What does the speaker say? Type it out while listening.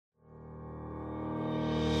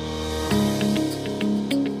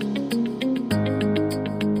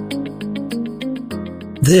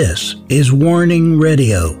This is Warning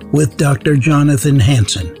Radio with Dr. Jonathan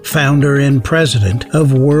Hansen, founder and president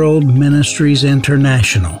of World Ministries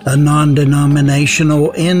International, a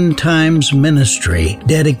non-denominational end times ministry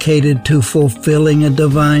dedicated to fulfilling a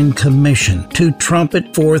divine commission to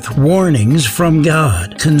trumpet forth warnings from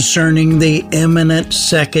God concerning the imminent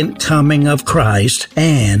second coming of Christ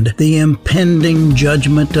and the impending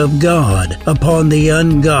judgment of God upon the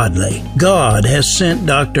ungodly. God has sent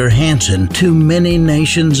Dr. Hansen to many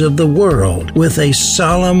nations of the world with a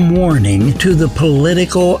solemn warning to the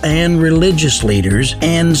political and religious leaders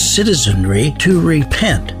and citizenry to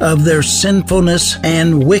repent of their sinfulness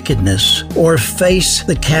and wickedness or face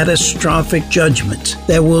the catastrophic judgments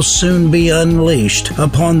that will soon be unleashed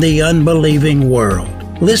upon the unbelieving world.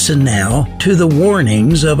 Listen now to the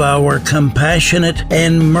warnings of our compassionate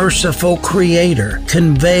and merciful Creator,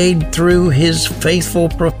 conveyed through His faithful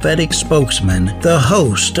prophetic spokesman, the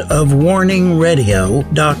host of Warning Radio,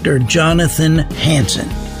 Dr. Jonathan Hansen.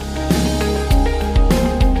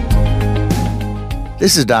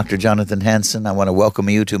 This is Dr. Jonathan Hansen. I want to welcome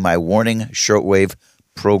you to my Warning Shortwave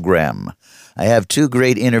program. I have two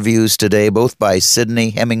great interviews today, both by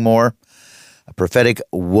Sidney Hemmingmoore, a prophetic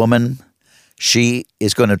woman. She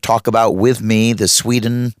is going to talk about with me the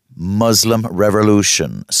Sweden Muslim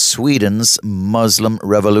Revolution. Sweden's Muslim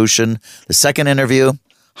Revolution. The second interview,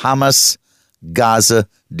 Hamas, Gaza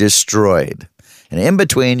destroyed. And in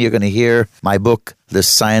between, you're going to hear my book, The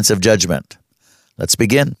Science of Judgment. Let's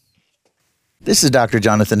begin. This is Dr.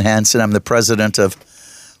 Jonathan Hansen. I'm the president of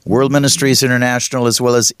World Ministries International as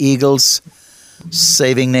well as Eagles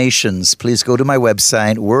Saving Nations. Please go to my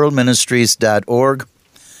website, worldministries.org.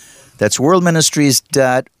 That's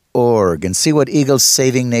worldministries.org, and see what Eagles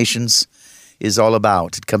Saving Nations is all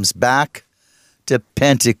about. It comes back to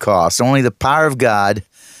Pentecost. Only the power of God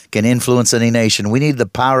can influence any nation. We need the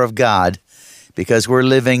power of God because we're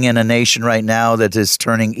living in a nation right now that is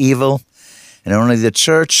turning evil, and only the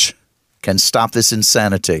church can stop this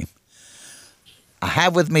insanity. I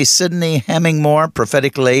have with me Sidney Hemmingmoore,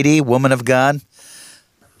 prophetic lady, woman of God,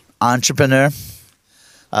 entrepreneur.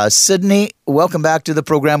 Sidney, welcome back to the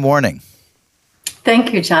program Warning.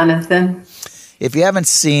 Thank you, Jonathan. If you haven't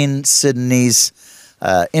seen Sidney's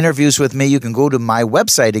interviews with me, you can go to my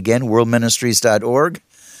website again, worldministries.org,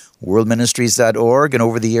 worldministries.org. And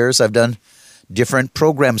over the years, I've done different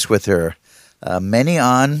programs with her, many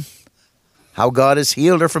on how God has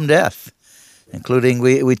healed her from death, including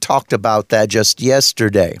we talked about that just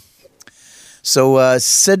yesterday. So,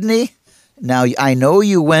 Sidney, now I know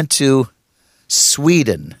you went to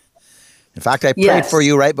Sweden. In fact, I prayed for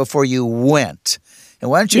you right before you went. And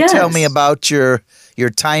why don't you tell me about your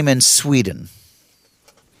time in Sweden?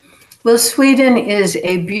 Well, Sweden is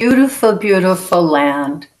a beautiful, beautiful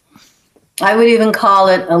land. I would even call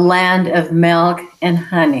it a land of milk and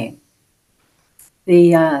honey.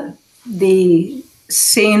 The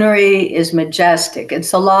scenery is majestic.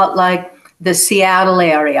 It's a lot like the Seattle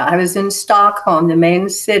area. I was in Stockholm, the main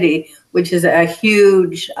city, which is a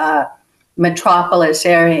huge metropolis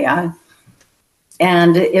area.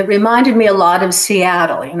 And it reminded me a lot of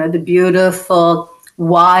Seattle, the beautiful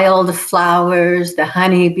wild flowers, the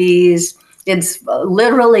honeybees. It's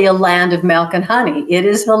literally a land of milk and honey. It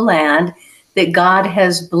is a land that God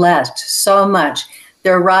has blessed so much.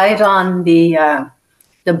 They're right on the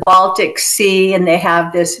Baltic Sea, and they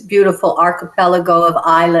have this beautiful archipelago of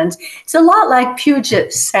islands. It's a lot like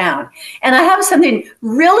Puget Sound. And I have something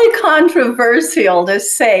really controversial to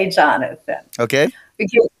say, Jonathan. Okay.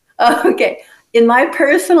 Okay. In my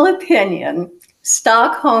personal opinion,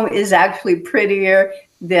 Stockholm is actually prettier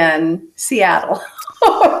than Seattle.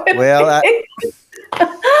 Well,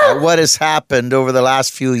 what has happened over the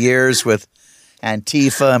last few years with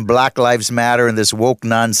Antifa and Black Lives Matter and this woke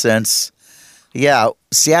nonsense? Yeah,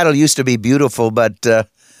 Seattle used to be beautiful, but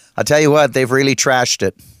I'll tell you what, they've really trashed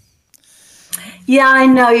it. Yeah, I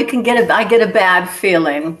know. I get a bad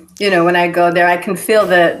feeling, when I go there. I can feel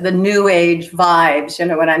the new age vibes,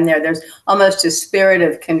 when I'm there. There's almost a spirit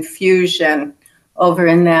of confusion over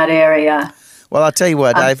in that area. Well, I'll tell you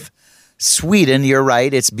what, Sweden, you're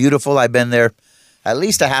right. It's beautiful. I've been there at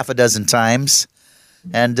least a half a dozen times.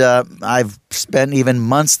 And I've spent even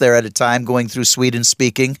months there at a time going through Sweden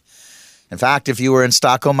speaking. In fact, if you were in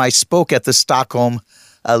Stockholm, I spoke at the Stockholm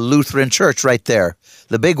Lutheran Church right there,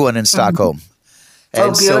 the big one in Stockholm.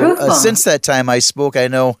 And beautiful. So since that time I spoke, I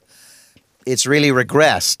know it's really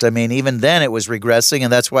regressed. I mean, even then it was regressing,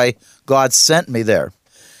 and that's why God sent me there.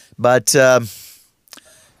 But I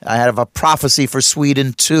have a prophecy for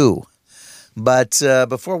Sweden too. But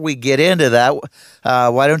before we get into that,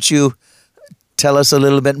 why don't you tell us a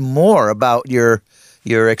little bit more about your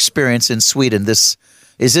experience in Sweden, this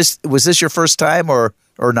Was this your first time or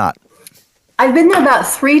not? I've been there about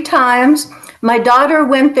 3 times. My daughter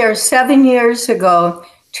went there 7 years ago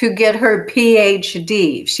to get her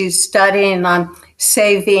PhD. She's studying on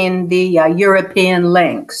saving the European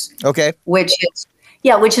lynx. Okay. Which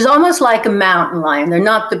is almost like a mountain lion. They're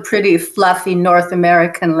not the pretty, fluffy North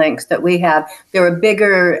American lynx that we have. They're a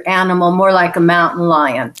bigger animal, more like a mountain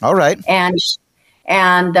lion. All right. And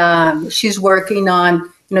she's working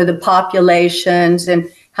on, the populations and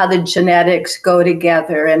how the genetics go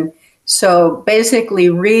together. And so basically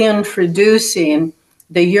reintroducing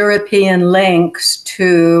the European lynx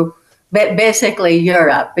to basically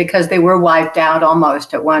Europe, because they were wiped out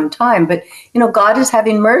almost at one time. But, God is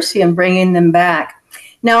having mercy and bringing them back.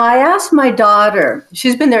 Now, I asked my daughter,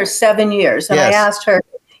 she's been there 7 years, and Yes. I asked her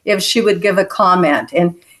if she would give a comment.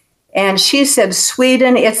 And she said,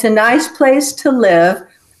 Sweden, it's a nice place to live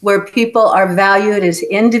where people are valued as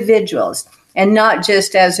individuals and not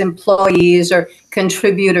just as employees or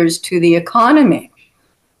contributors to the economy.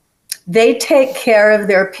 They take care of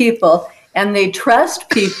their people and they trust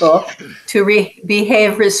people to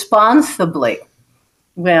behave responsibly.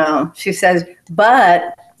 Well, she says,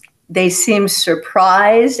 but they seem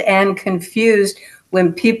surprised and confused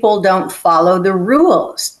when people don't follow the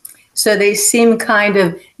rules. So they seem kind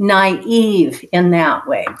of naive in that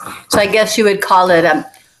way. So I guess you would call it a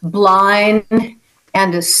blind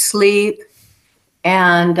and asleep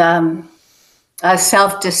and a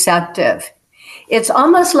self-deceptive. It's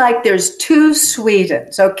almost like there's 2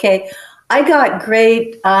 Swedens, okay? I got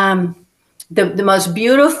great, the most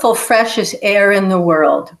beautiful, freshest air in the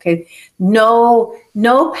world, okay? No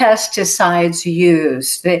pesticides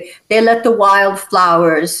used. They let the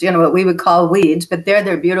wildflowers, what we would call weeds, but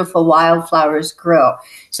their beautiful wildflowers grow.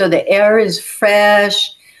 So the air is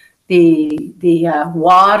fresh. The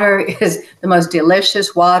water is the most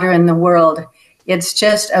delicious water in the world. It's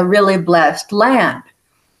just a really blessed land.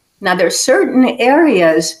 Now, there's certain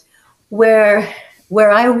areas where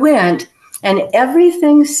I went, and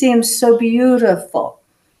everything seems so beautiful.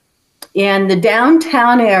 In the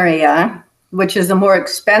downtown area, which is a more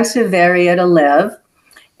expensive area to live,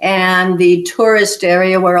 and the tourist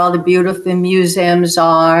area where all the beautiful museums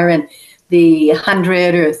are and the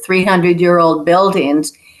 100 or 300-year-old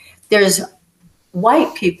buildings, there's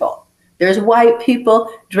white people. There's white people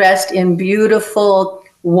dressed in beautiful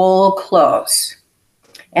wool clothes.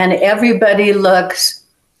 And everybody looks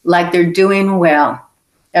like they're doing well.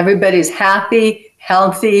 Everybody's happy,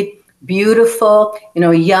 healthy, beautiful,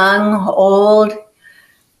 young, old,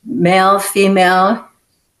 male, female.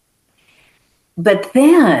 But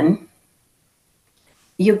then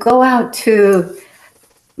you go out to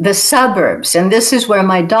the suburbs, and this is where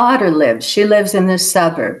my daughter lives. She lives in the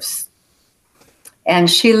suburbs. And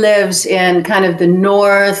she lives in kind of the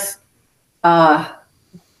north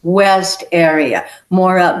west area,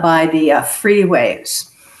 more up by the freeways.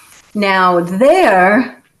 Now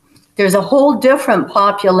there's a whole different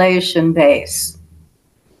population base.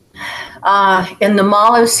 In the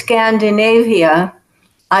Mall of Scandinavia,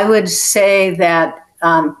 I would say that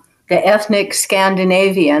the ethnic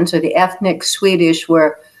Scandinavians or the ethnic Swedish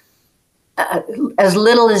were as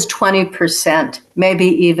little as 20%, maybe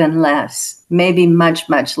even less, maybe much,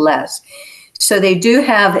 much less. So they do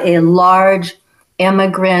have a large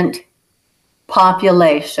immigrant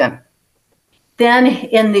population. Then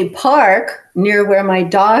in the park near where my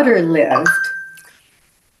daughter lived,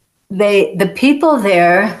 the people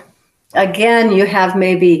there, again, you have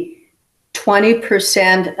maybe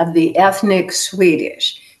 20% of the ethnic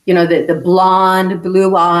Swedish, the blonde,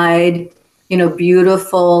 blue-eyed,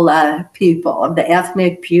 beautiful people, of the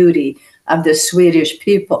ethnic beauty of the Swedish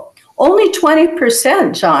people. Only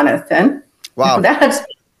 20%, Jonathan. Wow. That's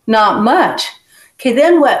not much. Okay,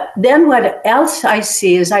 then what else I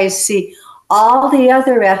see is I see all the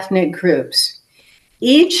other ethnic groups.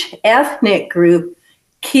 Each ethnic group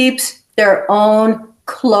keeps their own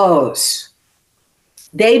clothes.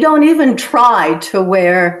 They don't even try to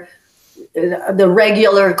wear the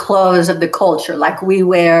regular clothes of the culture like we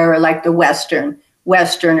wear or like the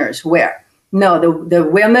Westerners wear. No, the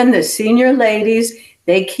women, the senior ladies,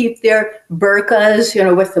 they keep their burqas,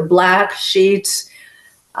 with the black sheets.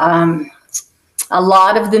 A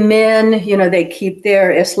lot of the men, they keep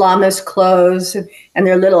their Islamist clothes and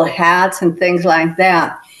their little hats and things like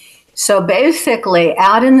that. So basically,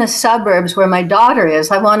 out in the suburbs where my daughter is,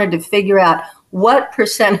 I wanted to figure out what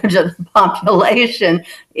percentage of the population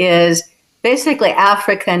is basically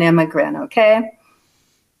African immigrant, okay?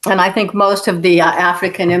 And I think most of the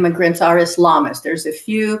African immigrants are Islamists. There's a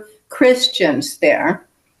few Christians there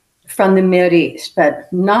from the Middle East,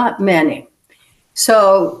 but not many.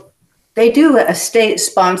 So they do a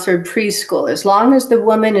state-sponsored preschool. As long as the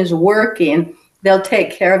woman is working, they'll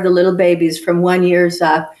take care of the little babies from 1 year's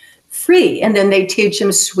up free. And then they teach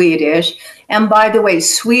them Swedish. And by the way,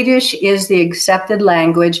 Swedish is the accepted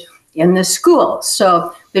language in the school.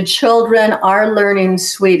 So the children are learning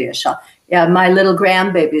Swedish. Yeah, my little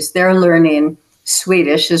grandbabies, they're learning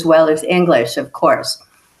Swedish as well as English, of course.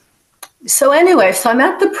 So anyway, so I'm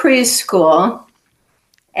at the preschool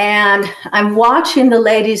and I'm watching the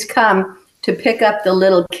ladies come to pick up the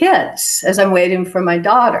little kids as I'm waiting for my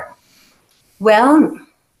daughter. Well,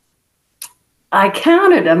 I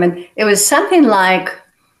counted them, and it was something like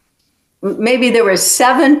maybe there were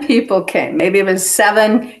 7 people came. Maybe it was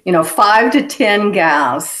 7, 5 to 10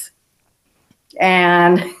 gals.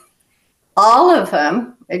 And all of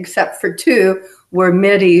them, except for 2, were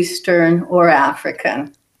Mideastern or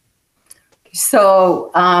African.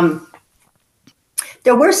 So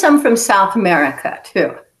there were some from South America,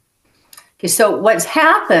 too. Okay, so what's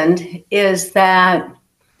happened is that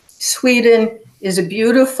Sweden is a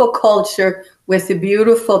beautiful culture with the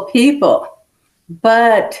beautiful people,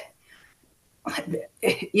 but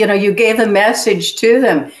you gave a message to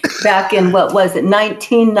them back in,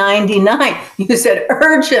 1999. You said,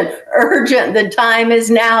 urgent, the time is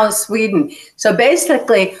now, Sweden. So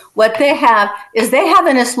basically what they have is they have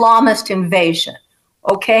an Islamist invasion,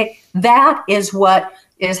 okay? That is what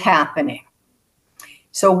is happening.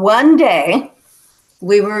 So one day,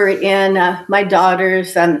 we were in my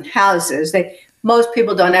daughter's houses. Most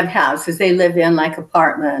people don't have houses. They live in like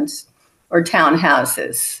apartments or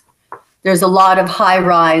townhouses. There's a lot of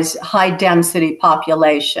high-rise, high-density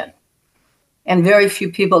population. And very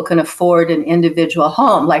few people can afford an individual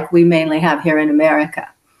home like we mainly have here in America.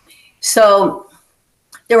 So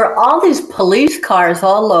there were all these police cars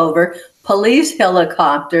all over, police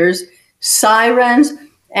helicopters, sirens,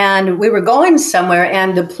 and we were going somewhere,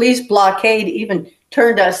 and the police blockade even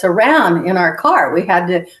turned us around in our car. We had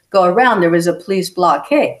to go around. There was a police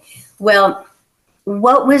blockade. Well,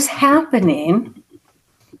 what was happening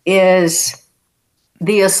is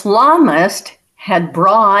the Islamist had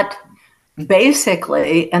brought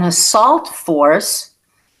basically an assault force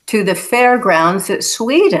to the fairgrounds at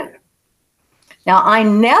Sweden. Now, I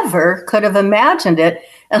never could have imagined it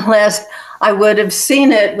unless I would have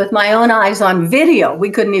seen it with my own eyes on video. We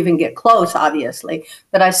couldn't even get close, obviously,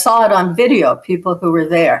 but I saw it on video, people who were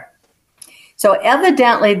there. So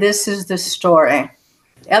evidently, this is the story.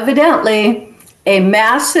 Evidently, a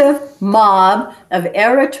massive mob of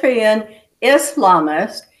Eritrean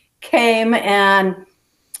Islamists came and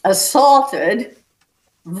assaulted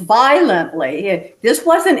violently. This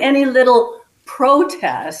wasn't any little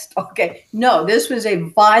protest, okay? No, this was a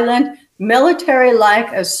violent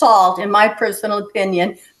military-like assault, in my personal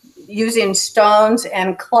opinion, using stones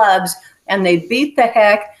and clubs, and they beat the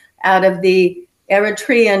heck out of the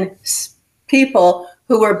Eritrean people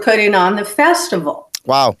who were putting on the festival.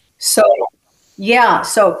 Wow. So, yeah,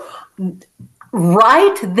 so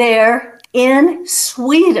right there in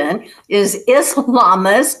Sweden is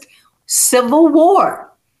Islamist civil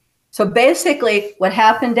war. So basically what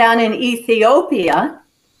happened down in Ethiopia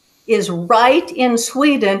is right in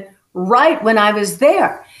Sweden, right when I was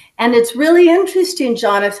there. And it's really interesting,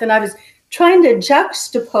 Jonathan. I was trying to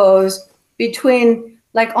juxtapose between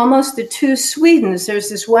like almost the two Swedens. There's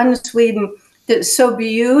this one Sweden that's so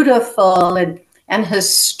beautiful and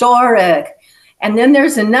historic. And then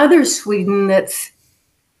there's another Sweden that's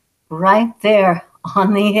right there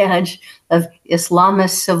on the edge of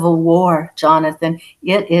Islamist civil war, Jonathan.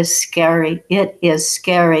 It is scary. It is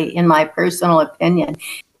scary, in my personal opinion.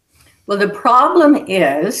 Well, the problem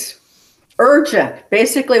is urgent.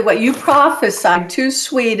 Basically, what you prophesied to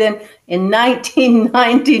Sweden in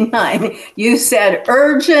 1999, you said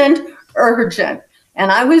urgent.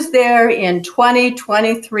 And I was there in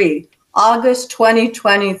 2023, August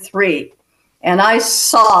 2023, and I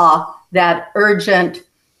saw that urgent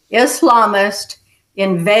Islamist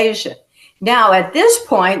invasion. Now, at this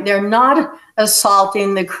point, they're not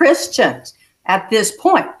assaulting the Christians at this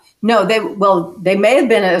point. No, they may have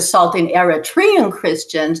been assaulting Eritrean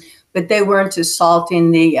Christians, but they weren't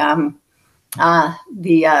assaulting the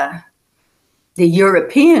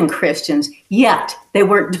European Christians yet. They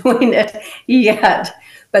weren't doing it yet.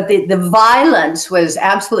 But the violence was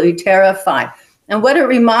absolutely terrifying. And what it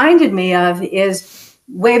reminded me of is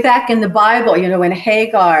way back in the Bible, when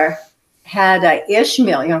Hagar had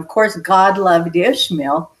Ishmael, of course, God loved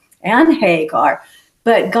Ishmael and Hagar.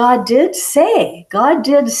 But God did say,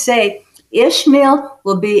 Ishmael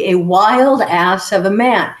will be a wild ass of a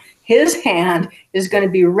man. His hand is going to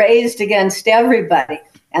be raised against everybody.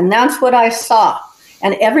 And that's what I saw.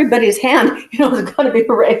 and everybody's hand, is going to be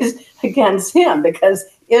raised against him because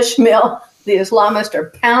Ishmael, the Islamists,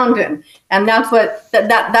 are pounding, and that's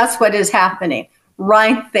what is happening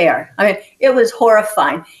right there. I mean, it was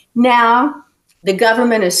horrifying. Now the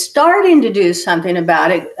government is starting to do something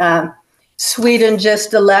about it. Sweden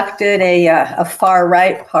just elected a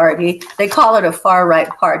far-right party. They call it a far-right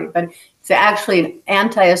party, but it's actually an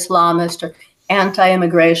anti-Islamist or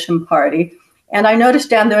anti-immigration party. And I noticed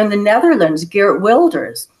down there in the Netherlands, Geert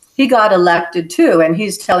Wilders, he got elected too, and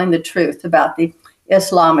he's telling the truth about the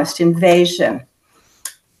Islamist invasion.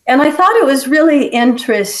 And I thought it was really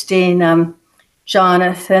interesting,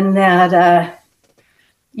 Jonathan, that,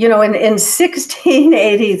 in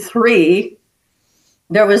 1683,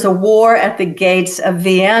 there was a war at the gates of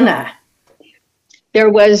Vienna. There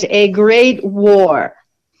was a great war,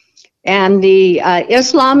 and the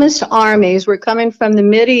Islamist armies were coming from the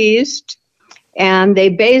Mideast, and they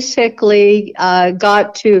basically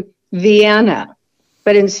got to Vienna.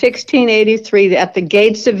 But in 1683, at the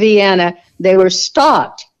gates of Vienna, they were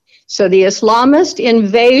stopped. So the Islamist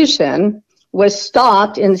invasion was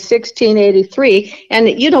stopped in 1683. And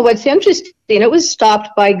what's interesting, it was stopped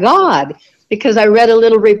by God, because I read a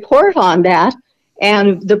little report on that.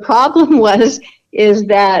 And the problem is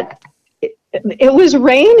that it was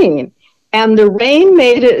raining, and the rain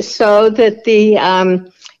made it so that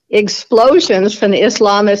the explosions from the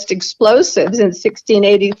Islamist explosives in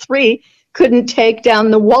 1683 couldn't take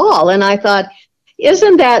down the wall. And I thought,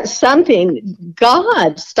 isn't that something?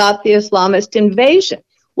 God stopped the Islamist invasion.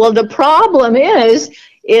 Well, the problem is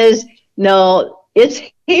no, it's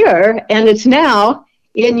here, and it's now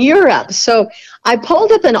in Europe. So I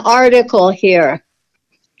pulled up an article here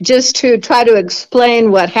just to try to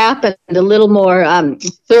explain what happened a little more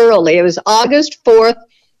thoroughly. It was August 4th,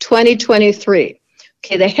 2023.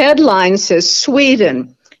 Okay, the headline says,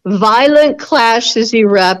 Sweden, violent clashes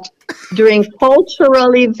erupt during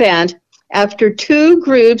cultural event after two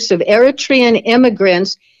groups of Eritrean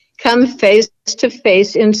immigrants come face to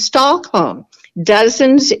face in Stockholm.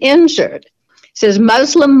 Dozens injured. It says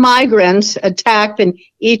Muslim migrants attacked an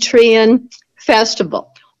Eritrean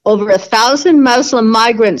festival. Over 1,000 Muslim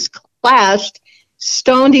migrants clashed,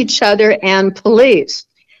 stoned each other, and police.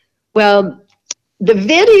 Well, the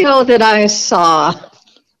video that I saw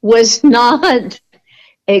was not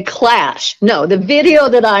a clash. No, the video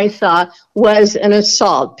that I saw was an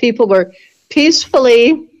assault. People were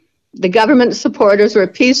the government supporters were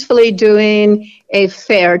peacefully doing a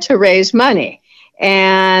fair to raise money.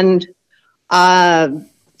 And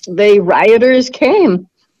the rioters came.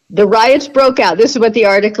 The riots broke out. This is what the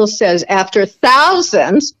article says. After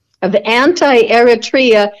thousands of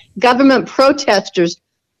anti-Eritrea government protesters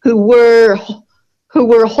who were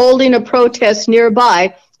holding a protest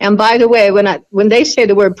nearby. And by the way, when they say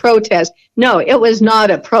the word protest, no, it was not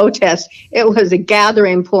a protest. It was a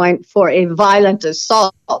gathering point for a violent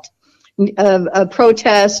assault. A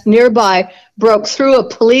protest nearby broke through a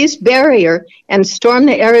police barrier and stormed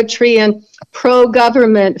the Eritrean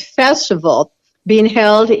pro-government festival being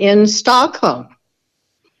held in Stockholm.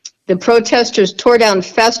 The protesters tore down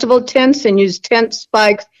festival tents and used tent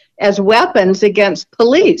spikes as weapons against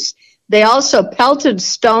police. They also pelted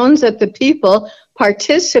stones at the people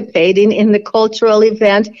participating in the cultural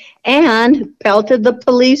event and pelted the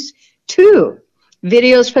police too.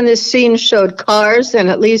 Videos from the scene showed cars and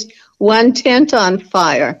at least one tent on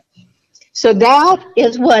fire. So that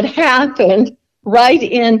is what happened right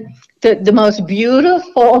in the most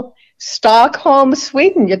beautiful Stockholm,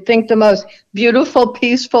 Sweden. You'd think the most beautiful,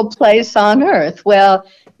 peaceful place on earth. Well,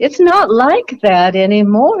 it's not like that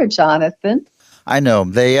anymore, Jonathan. I know.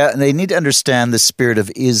 They need to understand the spirit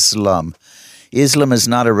of Islam. Islam is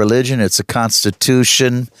not a religion. It's a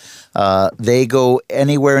constitution. They go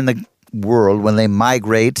anywhere in the world when they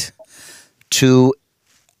migrate to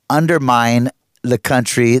undermine the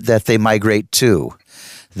country that they migrate to.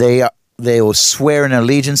 They will swear an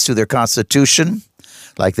allegiance to their constitution,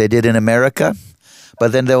 like they did in America,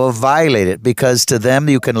 but then they will violate it because to them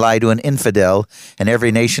you can lie to an infidel, and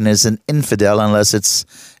every nation is an infidel unless it's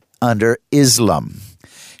under Islam.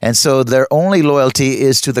 And so their only loyalty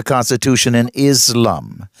is to the constitution in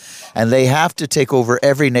Islam. And they have to take over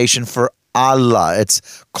every nation for Allah.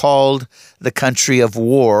 It's called the country of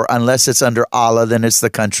war. Unless it's under Allah, then it's the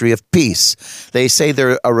country of peace. They say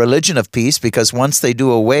they're a religion of peace because once they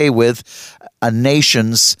do away with a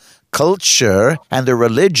nation's culture and their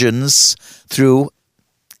religions through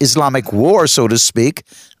Islamic war, so to speak,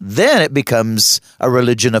 then it becomes a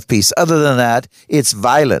religion of peace. Other than that, it's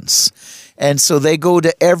violence. And so they go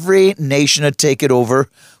to every nation to take it over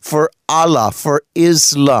for Allah, for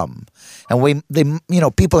Islam.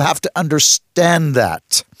 And people have to understand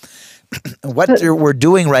that. What we're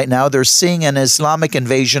doing right now, they're seeing an Islamic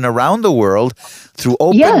invasion around the world through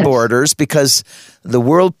open borders because the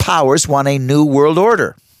world powers want a new world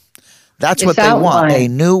order. That's what they want, a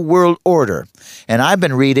new world order. And I've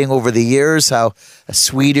been reading over the years how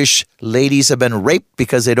Swedish ladies have been raped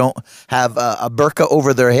because they don't have a burqa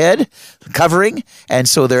over their head covering. And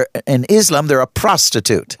so in Islam, they're a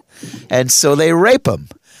prostitute. And so they rape them.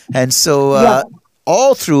 And so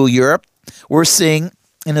all through Europe, we're seeing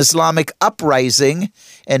an Islamic uprising,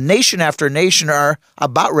 and nation after nation are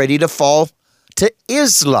about ready to fall to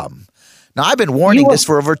Islam. Now, I've been warning this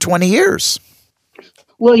for over 20 years.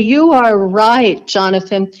 Well, you are right,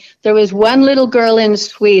 Jonathan. There was one little girl in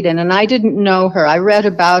Sweden, and I didn't know her. I read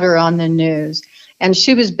about her on the news, and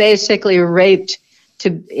she was basically raped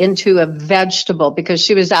into a vegetable because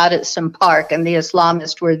she was out at some park, and the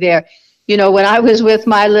Islamists were there. You know, when I was with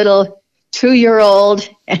my little 2-year-old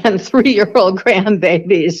and 3-year-old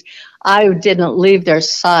grandbabies, I didn't leave their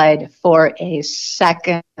side for a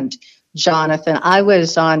second, Jonathan. I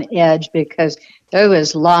was on edge because there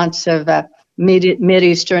was lots of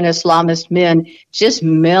Mideastern Islamist men just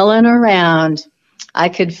milling around. I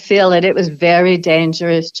could feel it. It was very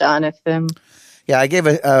dangerous, Jonathan. Yeah, I gave,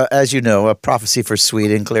 as you know, a prophecy for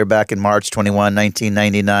Sweden clear back in March 21,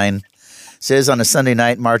 1999. It says on a Sunday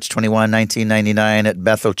night, March 21, 1999, at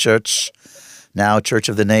Bethel Church, now Church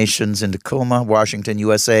of the Nations in Tacoma, Washington,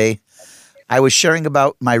 USA, I was sharing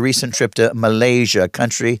about my recent trip to Malaysia, a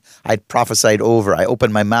country I'd prophesied over. I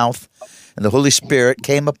opened my mouth, and the Holy Spirit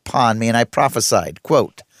came upon me, and I prophesied,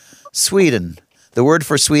 quote, Sweden, the word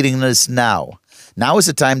for Sweden is now. Now is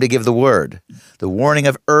the time to give the word, the warning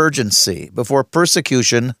of urgency before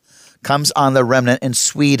persecution comes on the remnant in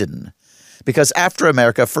Sweden. Because after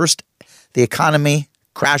America, first the economy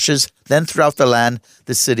crashes, then throughout the land,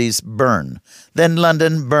 the cities burn. Then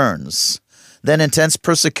London burns. Then intense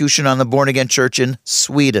persecution on the born-again church in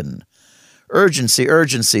Sweden. Urgency,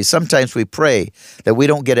 urgency. Sometimes we pray that we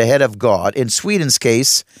don't get ahead of God. In Sweden's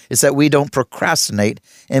case, it's that we don't procrastinate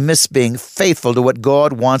and miss being faithful to what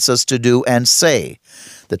God wants us to do and say.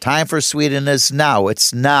 The time for Sweden is now.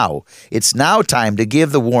 It's now. It's now time to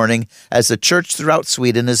give the warning as the church throughout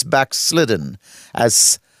Sweden is backslidden,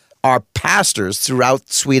 as our pastors throughout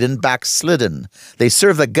Sweden backslidden. They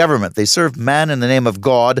serve the government. They serve man in the name of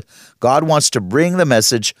God. God wants to bring the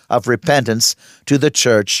message of repentance to the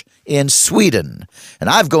church in Sweden.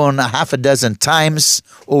 And I've gone a half a dozen times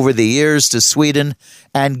over the years to Sweden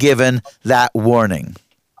and given that warning.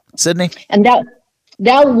 Sidney? And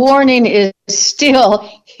that warning is still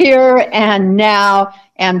here and now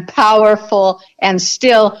and powerful and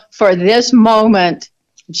still for this moment,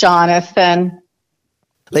 Jonathan.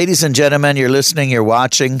 Ladies and gentlemen, you're listening, you're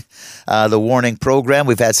watching the warning program.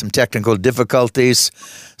 We've had some technical difficulties,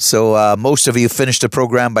 so most of you finished the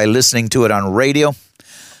program by listening to it on radio.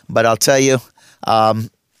 But I'll tell you,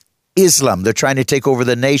 Islam, they're trying to take over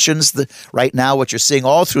the nations. Right now, what you're seeing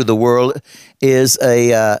all through the world is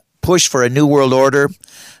a push for a new world order.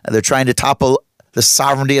 They're trying to topple the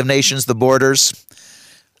sovereignty of nations, the borders.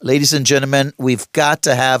 Ladies and gentlemen, we've got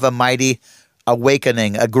to have a mighty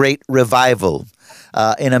awakening, a great revival.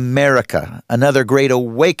 In America, another great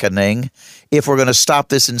awakening if we're going to stop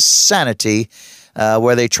this insanity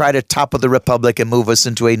where they try to topple the republic and move us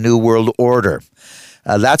into a new world order.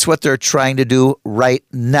 That's what they're trying to do right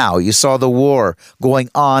now. You saw the war going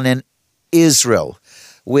on in Israel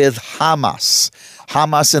with Hamas.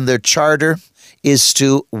 Hamas in their charter is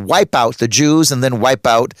to wipe out the Jews and then wipe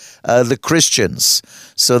out the Christians.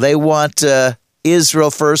 So they want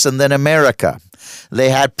Israel first and then America. They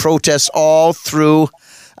had protests all through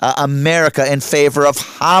America in favor of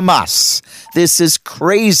Hamas. This is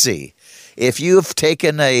crazy. If you've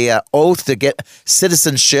taken a oath to get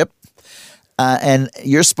citizenship, and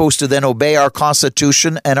you're supposed to then obey our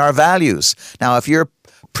Constitution and our values. Now, if you're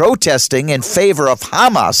protesting in favor of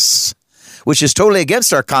Hamas, which is totally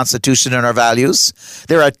against our Constitution and our values,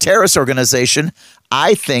 they're a terrorist organization,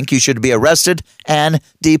 I think you should be arrested and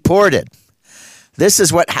deported. This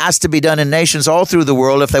is what has to be done in nations all through the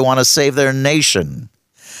world if they want to save their nation.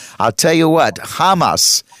 I'll tell you what,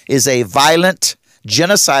 Hamas is a violent,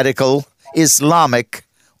 genocidal, Islamic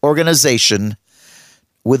organization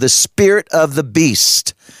with the spirit of the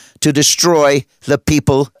beast to destroy the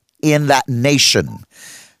people in that nation.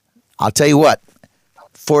 I'll tell you what,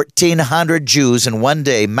 1,400 Jews in one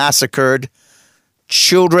day massacred,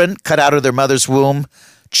 children cut out of their mother's womb,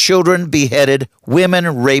 children beheaded,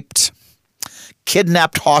 women raped,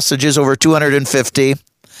 kidnapped hostages, over 250.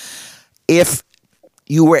 If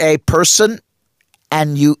you were a person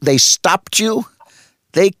and they stopped you,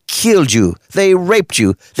 they killed you. They raped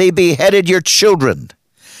you. They beheaded your children.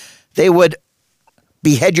 They would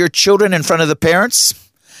behead your children in front of the parents.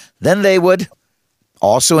 Then they would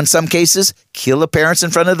also, in some cases, kill the parents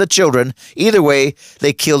in front of the children. Either way,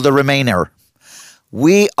 they killed the remainder.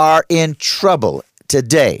 We are in trouble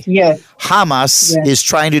today. Yes. Hamas is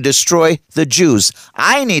trying to destroy the Jews.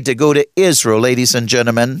 I need to go to Israel, ladies and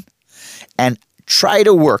gentlemen, and try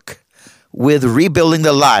to work with rebuilding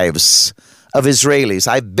the lives of Israelis.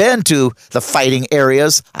 I've been to the fighting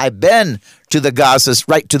areas. I've been to the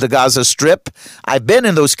Gaza Strip. I've been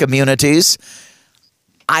in those communities.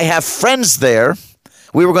 I have friends there.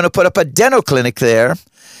 We were going to put up a dental clinic there.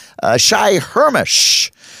 Shai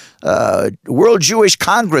Hermish, World Jewish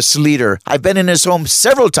Congress leader. I've been in his home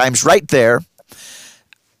several times right there.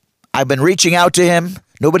 I've been reaching out to him.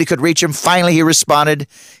 Nobody could reach him. Finally, he responded.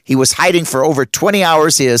 He was hiding for over 20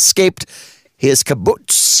 hours. He escaped his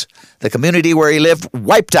kibbutz, the community where he lived,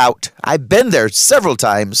 wiped out. I've been there several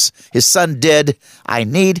times. His son dead. I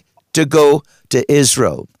need to go to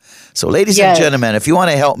Israel. So, ladies and gentlemen, if you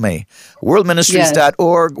want to help me,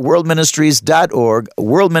 worldministries.org, worldministries.org,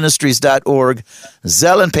 worldministries.org,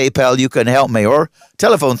 Zelle and PayPal, you can help me, or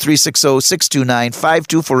telephone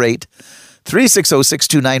 360-629-5248,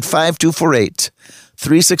 360-629-5248,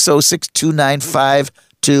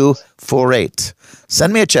 360-629-5248.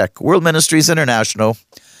 Send me a check, World Ministries International,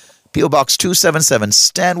 P.O. Box 277,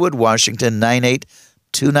 Stanwood, Washington,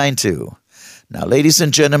 98292. Now, ladies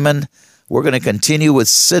and gentlemen, we're going to continue with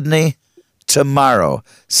Sidney tomorrow.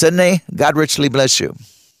 Sidney, God richly bless you.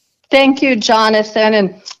 Thank you, Jonathan.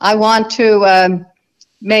 And I want to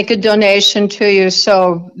make a donation to you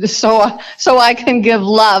so I can give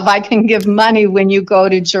love. I can give money when you go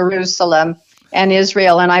to Jerusalem and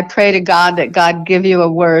Israel. And I pray to God that God give you a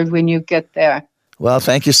word when you get there. Well,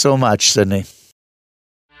 thank you so much, Sidney.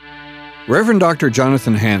 Reverend Dr.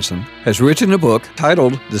 Jonathan Hansen has written a book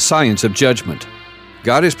titled The Science of Judgment.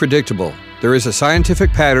 God is predictable. There is a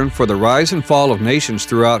scientific pattern for the rise and fall of nations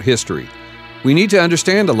throughout history. We need to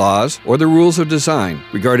understand the laws or the rules of design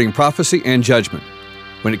regarding prophecy and judgment.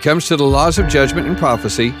 When it comes to the laws of judgment and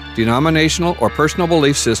prophecy, denominational or personal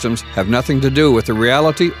belief systems have nothing to do with the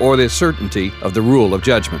reality or the certainty of the rule of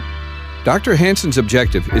judgment. Dr. Hansen's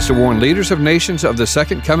objective is to warn leaders of nations of the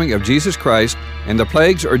second coming of Jesus Christ and the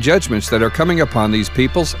plagues or judgments that are coming upon these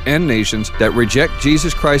peoples and nations that reject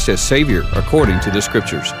Jesus Christ as Savior according to the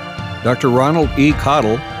Scriptures. Dr. Ronald E.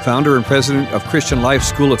 Cottle, founder and president of Christian Life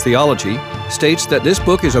School of Theology, states that this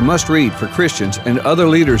book is a must-read for Christians and other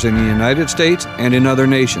leaders in the United States and in other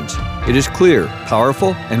nations. It is clear,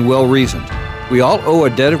 powerful, and well-reasoned. We all owe a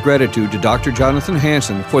debt of gratitude to Dr. Jonathan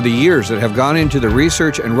Hansen for the years that have gone into the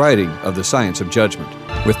research and writing of the science of judgment.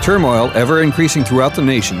 With turmoil ever increasing throughout the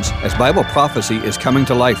nations, as Bible prophecy is coming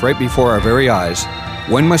to life right before our very eyes,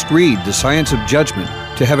 one must read the science of judgment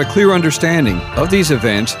to have a clear understanding of these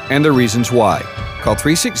events and the reasons why. Call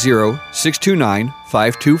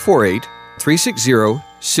 360-629-5248,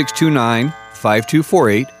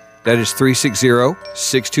 360-629-5248, that is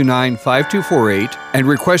 360-629-5248, and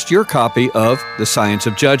request your copy of The Science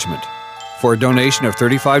of Judgment for a donation of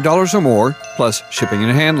 $35 or more, plus shipping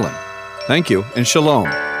and handling. Thank you, and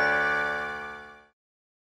shalom.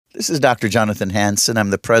 This is Dr. Jonathan Hansen.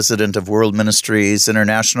 I'm the president of World Ministries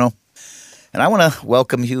International, and I want to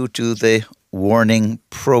welcome you to the Warning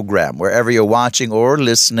Program. Wherever you're watching or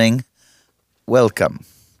listening, welcome.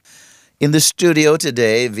 In the studio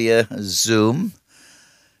today via Zoom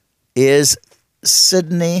is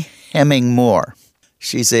Sidney Hemmingmoore.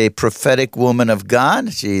 She's a prophetic woman of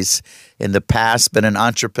God. She's in the past been an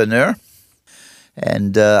entrepreneur.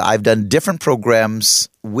 And I've done different programs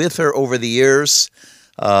with her over the years,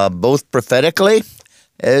 both prophetically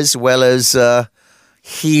as well as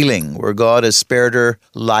healing, where God has spared her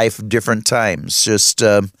life different times. Just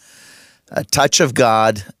a touch of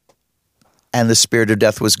God and the spirit of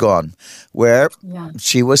death was gone, where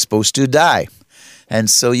she was supposed to die. And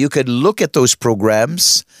so you could look at those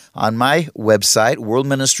programs on my website,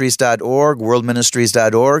 worldministries.org,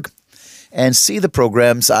 worldministries.org, and see the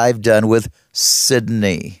programs I've done with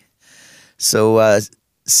Sidney. So,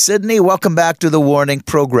 Sidney, welcome back to the Warning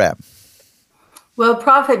Program. Well,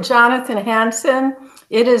 Prophet Jonathan Hansen,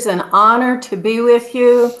 it is an honor to be with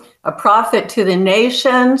you, a prophet to the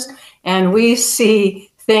nations, and we see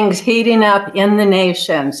things heating up in the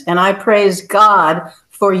nations. And I praise God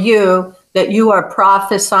for you, that you are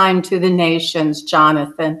prophesying to the nations,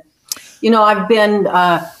 Jonathan. You know, I've been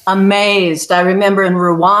amazed. I remember in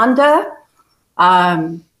Rwanda,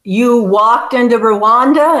 you walked into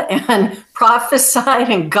Rwanda and prophesied,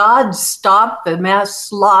 and God stopped the mass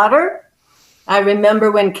slaughter. I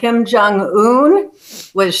remember when Kim Jong-un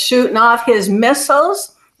was shooting off his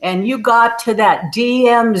missiles and you got to that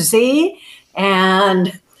DMZ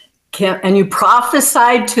and you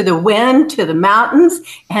prophesied to the wind, to the mountains,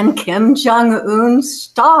 and Kim Jong-un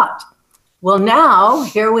stopped. Well, now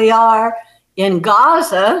here we are in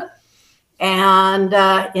Gaza and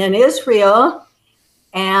in Israel,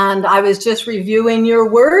 and I was just reviewing your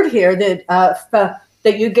word here that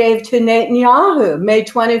you gave to Netanyahu, May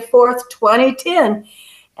 24th, 2010,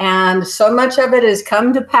 and so much of it has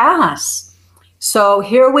come to pass. So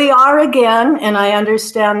here we are again, and I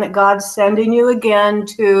understand that God's sending you again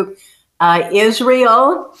to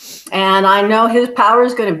Israel, and I know his power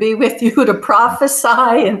is going to be with you to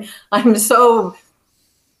prophesy, and I'm so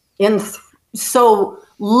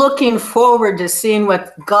looking forward to seeing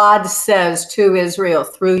what God says to Israel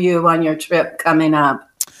through you on your trip coming up.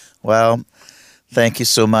 Well, thank you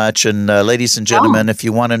so much. And ladies and gentlemen, if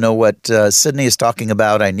you want to know what Sidney is talking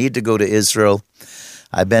about, I need to go to Israel.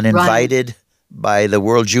 I've been invited by the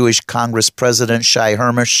World Jewish Congress President, Shai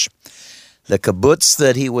Hermish. The kibbutz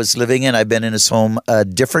that he was living in, I've been in his home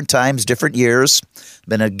different times, different years.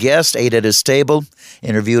 Been a guest, ate at his table,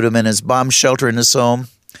 interviewed him in his bomb shelter in his home.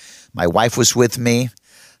 My wife was with me.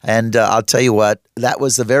 And I'll tell you what, that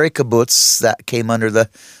was the very kibbutz that came under the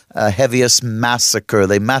heaviest massacre.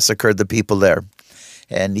 They massacred the people there.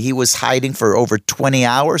 And he was hiding for over 20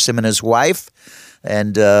 hours, him and his wife.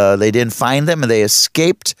 And they didn't find them, and they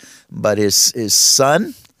escaped. But his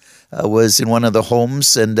son was in one of the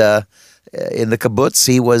homes, and in the kibbutz,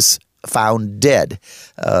 he was found dead.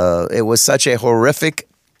 It was such a horrific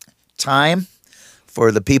time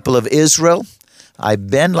for the people of Israel.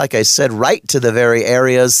 I've been, like I said, right to the very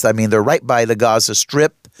areas. I mean, they're right by the Gaza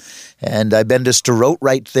Strip. And I've been to Sderot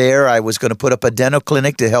right there. I was going to put up a dental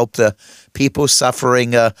clinic to help the people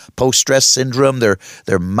suffering post-stress syndrome, their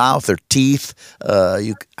mouth, their teeth.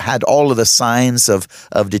 You had all of the signs of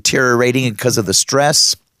deteriorating because of the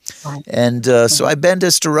stress. And so I've been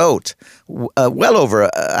to Sderot well over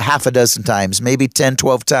a half a dozen times, maybe 10,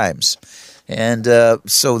 12 times. And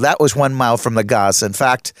so that was 1 mile from the Gaza. In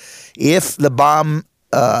fact, if the bomb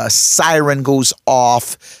siren goes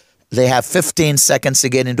off, they have 15 seconds to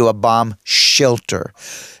get into a bomb shelter.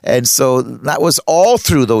 And so that was all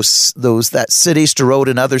through that city, Sderot,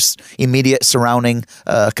 and other immediate surrounding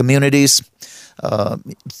communities.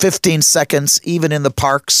 15 seconds, even in the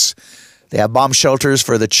parks. They have bomb shelters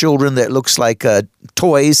for the children that looks like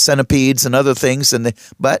toys, centipedes, and other things.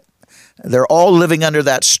 But they're all living under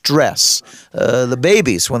that stress. The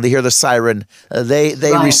babies, when they hear the siren, they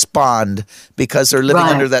respond because they're living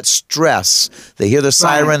under that stress. They hear the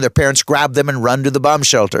siren, their parents grab them and run to the bomb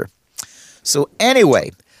shelter. So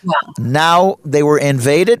anyway, now they were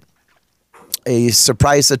invaded. A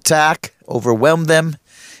surprise attack overwhelmed them,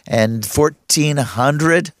 and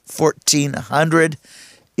 1,400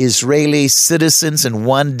 Israeli citizens in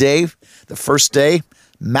one day, the first day,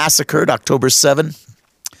 massacred, October 7.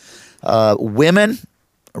 Women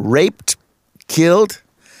raped, killed,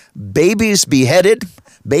 babies beheaded,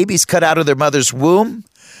 babies cut out of their mother's womb.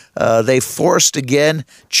 They forced, again,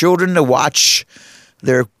 children to watch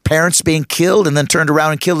their parents being killed and then turned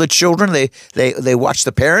around and killed the children. They watched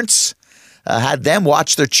the parents, had them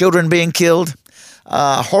watch their children being killed.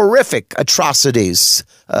 Horrific atrocities,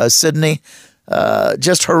 Sidney,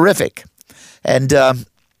 just horrific. And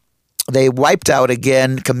they wiped out,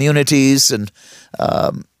 again, communities and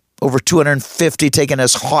over 250 taken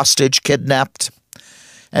as hostage, kidnapped.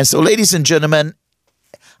 And so, ladies and gentlemen,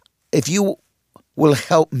 if you will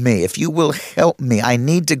help me, I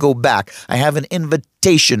need to go back. I have an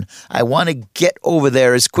invitation. I want to get over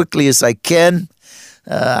there as quickly as I can.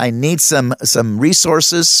 I need some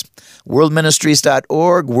resources.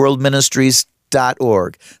 Worldministries.org,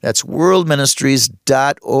 worldministries.org. That's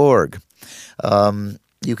worldministries.org.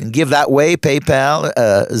 You can give that way, PayPal,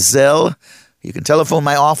 Zelle. You can telephone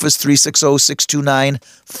my office,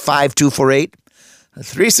 360-629-5248,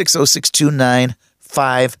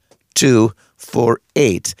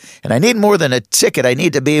 360-629-5248. And I need more than a ticket. I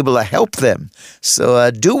need to be able to help them.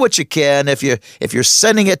 So do what you can. If you're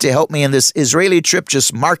sending it to help me in this Israeli trip,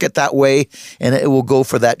 just mark it that way, and it will go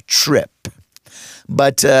for that trip.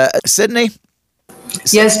 But Sidney?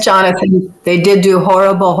 Yes, Jonathan, they did do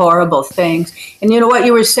horrible, horrible things. And you know what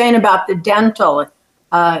you were saying about the dental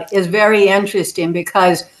is very interesting,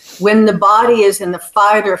 because when the body is in the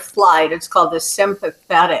fight or flight, it's called the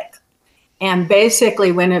sympathetic. And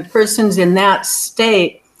basically, when a person's in that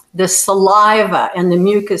state, the saliva and the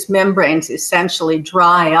mucous membranes essentially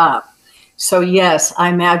dry up. So yes, I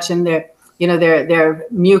imagine their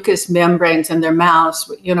mucous membranes in their mouths,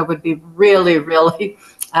 would be really, really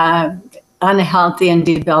unhealthy and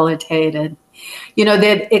debilitated. You know,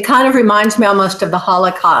 that it kind of reminds me almost of the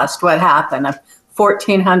Holocaust, what happened, of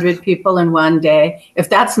 1,400 people in one day. If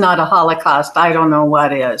that's not a Holocaust, I don't know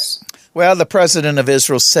what is. Well, the president of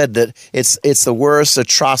Israel said that it's the worst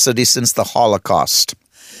atrocity since the Holocaust.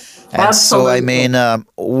 And Absolutely. so, I mean,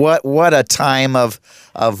 what a time of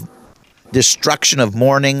destruction, of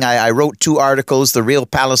mourning. I wrote 2 articles, The Real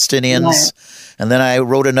Palestinians, right. And then I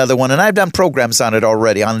wrote another one, and I've done programs on it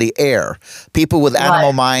already, on the air. People with animal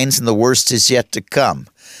right. minds, and the worst is yet to come.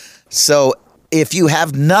 So if you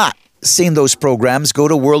have not seen those programs, go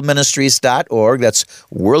to worldministries.org. That's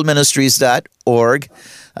worldministries.org.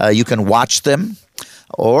 You can watch them,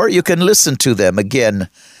 or you can listen to them. Again,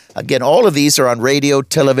 all of these are on radio,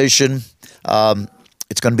 television.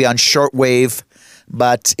 It's going to be on shortwave.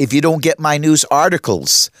 But if you don't get my news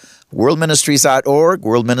articles,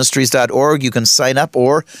 worldministries.org, you can sign up,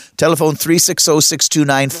 or telephone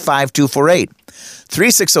 360-629-5248.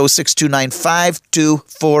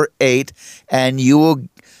 360-629-5248, and you will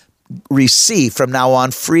receive from now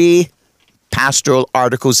on free pastoral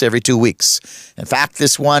articles every 2 weeks. In fact,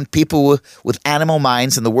 this one, People with Animal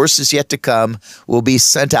Minds and the Worst is Yet to Come, will be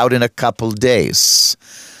sent out in a couple days.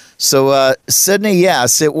 So, Sidney,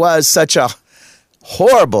 yes, it was such a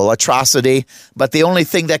horrible atrocity, but the only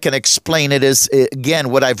thing that can explain it is, again,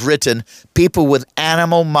 what I've written, people with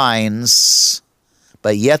animal minds,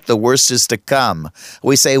 but yet the worst is to come.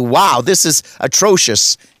 We say, wow, this is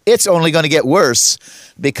atrocious. It's only going to get worse,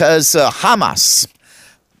 because Hamas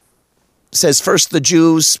says first the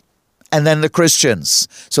Jews and then the Christians.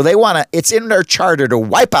 So they want to, it's in their charter to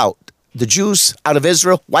wipe out the Jews out of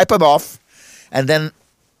Israel, wipe them off, and then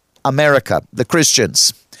America, the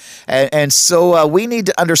Christians. And so we need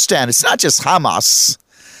to understand, it's not just Hamas.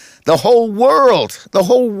 The whole world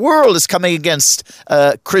is coming against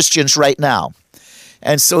Christians right now.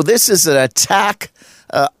 And so this is an attack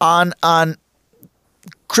on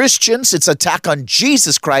Christians. It's an attack on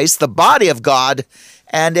Jesus Christ, the body of God.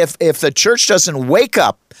 And if the church doesn't wake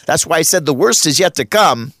up, that's why I said the worst is yet to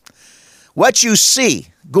come. What you see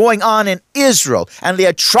going on in Israel and the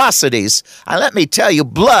atrocities, and let me tell you,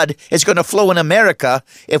 blood is going to flow in America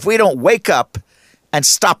if we don't wake up and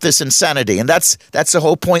stop this insanity. And that's the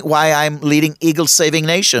whole point why I'm leading Eagle Saving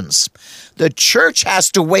Nations. The church has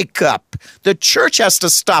to wake up. The church has to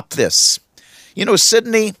stop this. You know,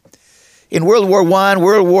 Sidney, in World War I,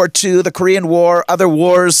 World War II, the Korean War, other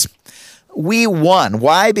wars, we won.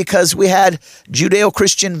 Why? Because we had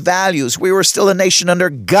Judeo-Christian values. We were still a nation under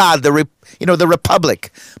God, the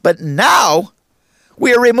republic. But now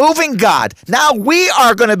we are removing God. Now we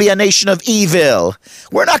are going to be a nation of evil.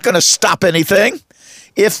 We're not going to stop anything.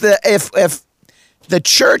 If the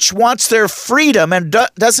church wants their freedom and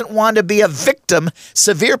doesn't want to be a victim,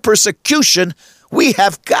 severe persecution, we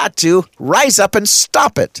have got to rise up and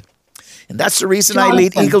stop it. And that's the reason I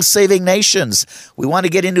lead Eagle Saving Nations. We want to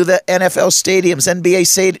get into the NFL stadiums, NBA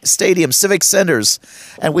stadiums, civic centers,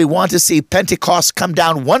 and we want to see Pentecost come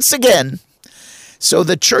down once again so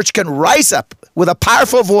the church can rise up with a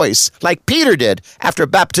powerful voice like Peter did after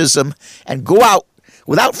baptism and go out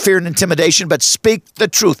without fear and intimidation, but speak the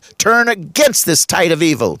truth. Turn against this tide of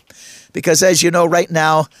evil. Because as you know, right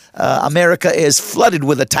now, America is flooded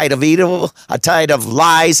with a tide of evil, a tide of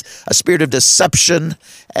lies, a spirit of deception,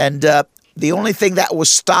 and the only thing that will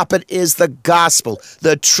stop it is the gospel,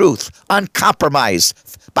 the truth, uncompromised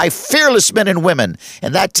by fearless men and women.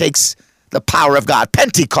 And that takes the power of God,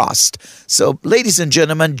 Pentecost. So, ladies and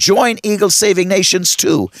gentlemen, join Eagle Saving Nations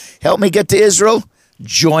too. Help me get to Israel.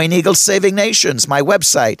 Join Eagle Saving Nations. My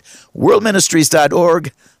website,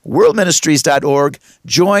 worldministries.org, worldministries.org.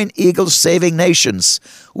 Join Eagle Saving Nations.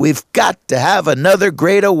 We've got to have another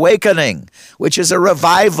great awakening, which is a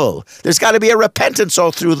revival. There's got to be a repentance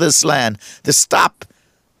all through this land to stop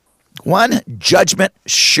one, judgment,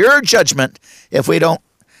 sure judgment, if we don't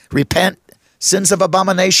repent. Sins of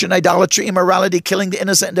abomination, idolatry, immorality, killing the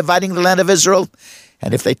innocent, and dividing the land of Israel.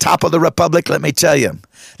 And if they topple the republic, let me tell you,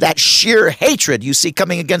 that sheer hatred you see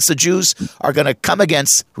coming against the Jews are going to come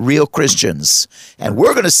against real Christians. And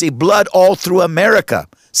we're going to see blood all through America.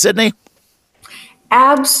 Sidney?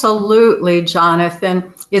 Absolutely,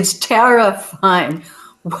 Jonathan. It's terrifying.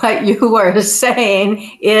 What you are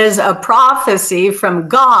saying is a prophecy from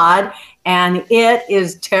God, and it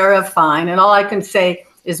is terrifying. And all I can say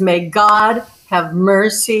is, may God have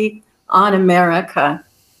mercy on America.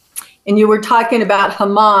 And you were talking about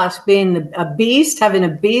Hamas being a beast, having a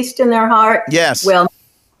beast in their heart. Yes. Well,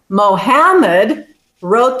 Mohammed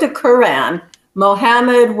wrote the Quran.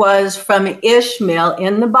 Mohammed was from Ishmael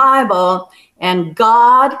in the Bible, and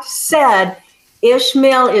God said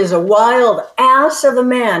Ishmael is a wild ass of a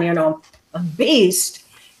man, a beast,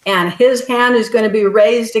 and his hand is going to be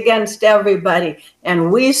raised against everybody.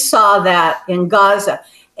 And we saw that in Gaza.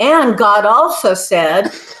 And God also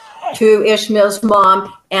said to Ishmael's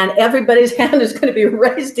mom, and everybody's hand is going to be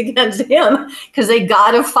raised against him because they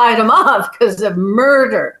got to fight him off because of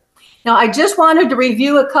murder. Now, I just wanted to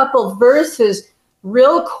review a couple verses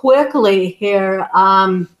real quickly here.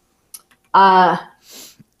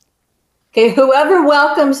 Whoever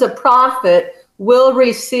welcomes a prophet will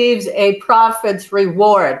receive a prophet's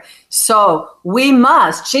reward. So we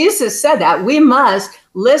must, Jesus said that, we must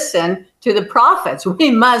listen to the prophets. We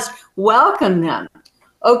must welcome them.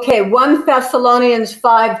 Okay, 1 Thessalonians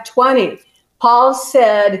 5:20, Paul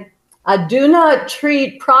said, do not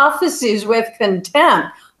treat prophecies with contempt.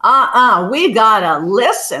 We gotta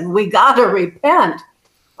listen. We gotta repent.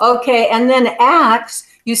 Okay, and then Acts,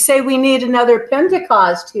 you say we need another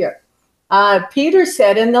Pentecost here. Peter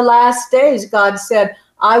said, in the last days, God said,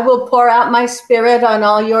 I will pour out my spirit on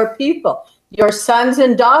all your people. Your sons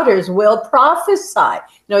and daughters will prophesy.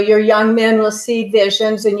 Your young men will see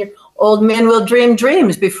visions, and your old men will dream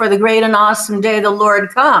dreams before the great and awesome day of the Lord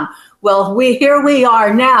come. Well, here we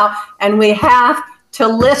are now, and we have to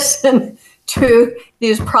listen to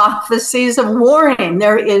these prophecies of warning.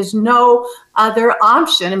 There is no other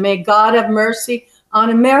option, and may God have mercy on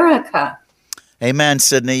America. Amen,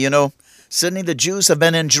 Sidney. Sidney, the Jews have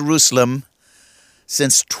been in Jerusalem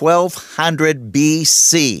since 1200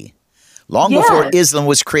 BC, long before Islam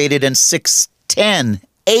was created in 610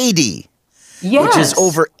 AD, which is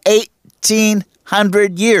over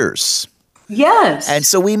 1,800 years. Yes. And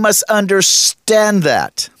so we must understand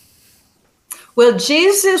that. Well,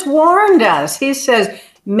 Jesus warned us. He says,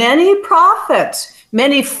 many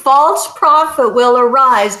false prophet will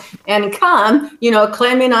arise and come,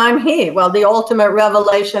 claiming I'm he. Well, the ultimate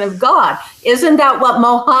revelation of God. Isn't that what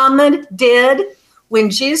Muhammad did? When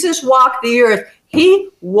Jesus walked the earth, he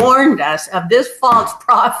warned us of this false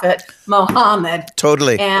prophet, Muhammad.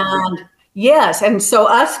 Totally. And yes, and so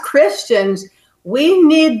us Christians, we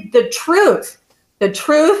need the truth. The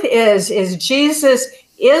truth is Jesus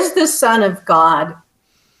is the Son of God.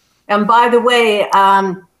 And by the way,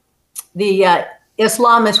 the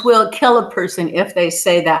Islamists will kill a person if they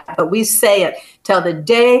say that, but we say it till the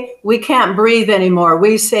day we can't breathe anymore.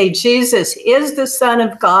 We say Jesus is the Son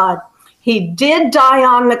of God. He did die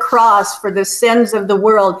on the cross for the sins of the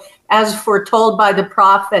world, as foretold by the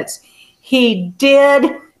prophets. He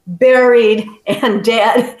did buried and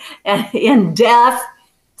dead and in death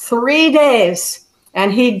 3 days,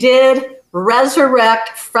 and he did resurrect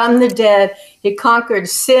from the dead. He conquered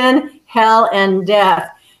sin, hell, and death.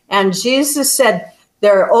 And Jesus said,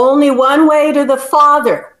 there's only one way to the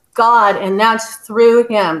Father, God, and that's through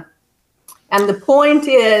him. And the point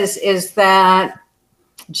is that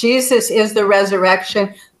Jesus is the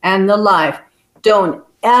resurrection and the life. Don't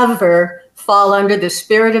ever fall under the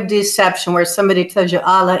spirit of deception where somebody tells you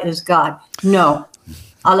Allah is God. No,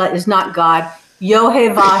 Allah is not God.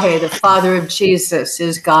 Yohevah, the Father of Jesus,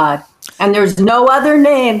 is God. And there's no other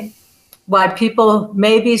name why people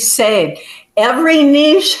may be saved. Every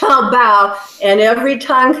knee shall bow and every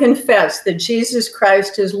tongue confess that Jesus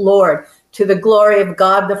Christ is Lord, to the glory of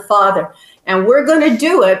God the Father. And we're going to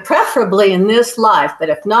do it, preferably in this life. But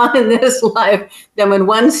if not in this life, then when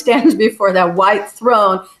one stands before that white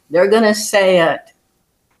throne, they're going to say it.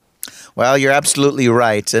 Well, you're absolutely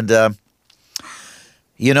right. And,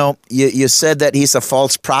 you said that he's a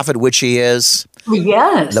false prophet, which he is.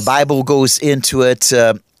 Yes. The Bible goes into it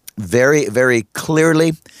very, very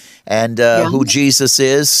clearly, and who Jesus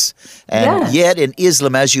is. And yet in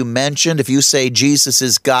Islam, as you mentioned, if you say Jesus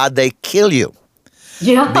is God, they kill you.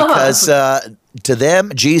 Yeah. Because to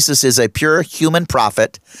them, Jesus is a pure human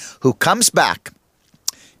prophet who comes back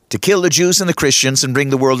to kill the Jews and the Christians and bring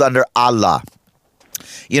the world under Allah.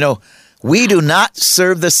 We do not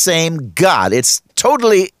serve the same God. It's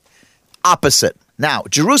totally opposite. Now,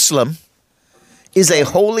 Jerusalem is a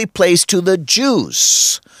holy place to the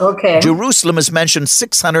Jews. Okay. Jerusalem is mentioned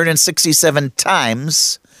 667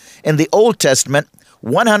 times in the Old Testament,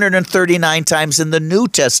 139 times in the New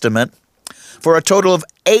Testament, for a total of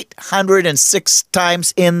 806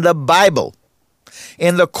 times in the Bible.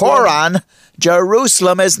 In the Quran,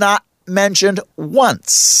 Jerusalem is not mentioned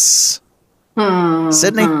once.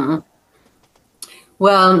 Sidney?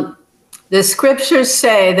 Well, the scriptures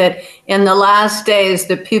say that in the last days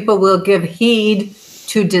the people will give heed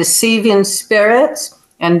to deceiving spirits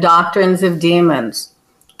and doctrines of demons.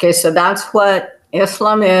 Okay, so that's what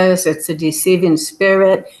Islam is. It's a deceiving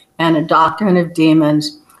spirit and a doctrine of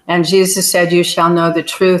demons. And Jesus said, you shall know the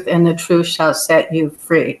truth, and the truth shall set you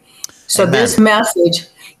free. So Amen. This message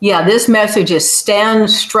Yeah, this message is stand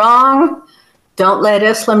strong. Don't let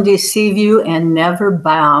Islam deceive you, and never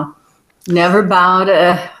bow. Never bow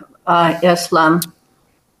to Islam.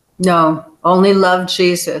 No, only love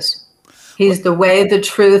Jesus. He's the way, the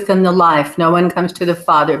truth, and the life. No one comes to the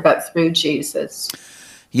Father but through Jesus.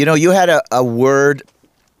 You know, you had a word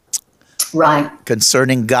Right.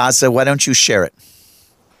 concerning Gaza. Why don't you share it?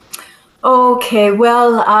 Okay,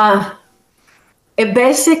 well, it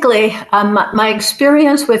basically, my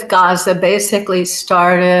experience with Gaza basically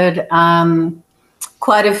started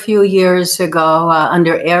quite a few years ago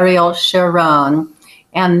under Ariel Sharon.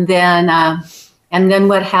 And then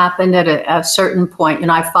what happened at a certain point,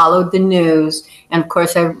 I followed the news, and of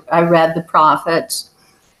course I read the prophets,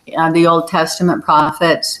 the Old Testament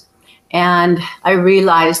prophets, and I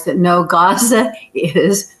realized that no, Gaza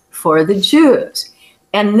is for the Jews.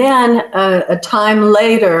 And then a time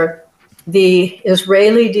later, the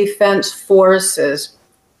Israeli Defense Forces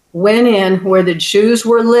went in where the Jews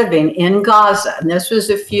were living in Gaza, and this was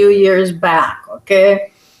a few years back,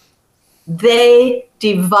 okay? They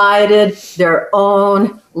divided their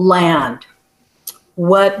own land.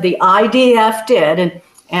 What the IDF did,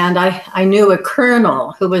 and I knew a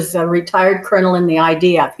colonel who was a retired colonel in the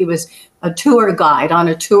IDF. He was a tour guide on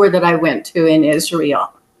a tour that I went to in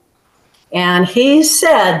Israel. And he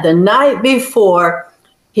said the night before,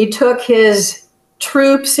 he took his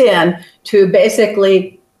troops in to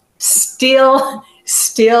basically steal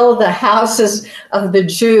the houses of the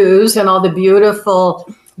Jews and all the beautiful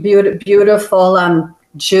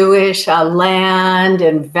Jewish land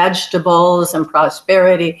and vegetables and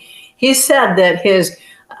prosperity. He said that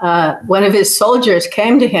one of his soldiers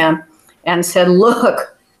came to him and said,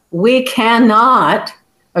 look, we cannot,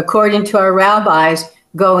 according to our rabbis,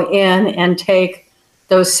 go in and take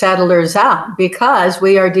those settlers out because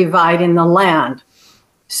we are dividing the land.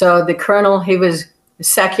 So the colonel, he was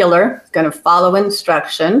secular, going to follow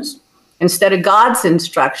instructions instead of God's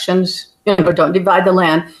instructions. Don't divide the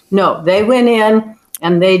land. No, they went in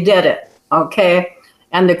and they did it. Okay,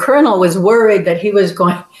 and the colonel was worried that he was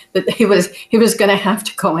going to have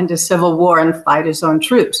to go into civil war and fight his own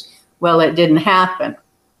troops. Well, it didn't happen.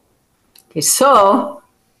 Okay, so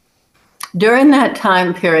during that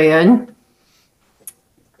time period,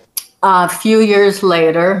 a few years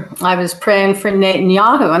later, I was praying for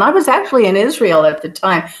Netanyahu, and I was actually in Israel at the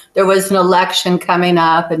time. There was an election coming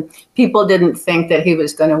up, and people didn't think that he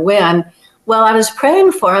was going to win. Well, I was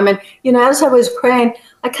praying for him, and, as I was praying,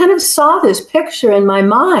 I kind of saw this picture in my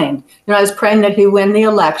mind. I was praying that he win the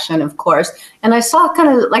election, of course, and I saw kind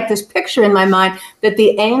of like this picture in my mind that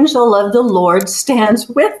the angel of the Lord stands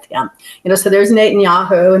with him. So there's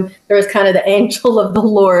Netanyahu, and there's kind of the angel of the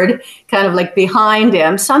Lord kind of like behind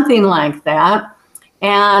him, something like that.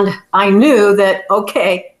 And I knew that,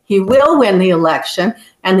 okay, he will win the election,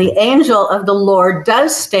 and the angel of the Lord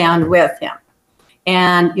does stand with him.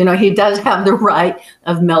 And, he does have the right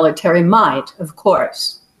of military might, of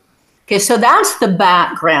course. Okay, so that's the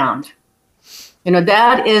background.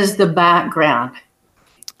 That is the background.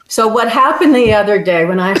 So what happened the other day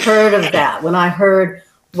when I heard of that, when I heard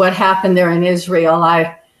what happened there in Israel,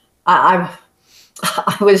 I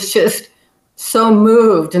was just so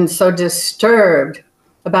moved and so disturbed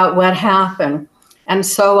about what happened. And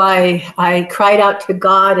so I cried out to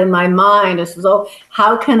God in my mind. I said, oh,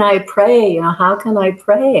 how can I pray? How can I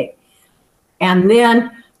pray? And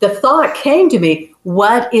then the thought came to me,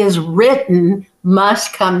 what is written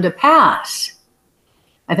must come to pass.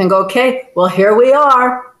 I think, okay, well, here we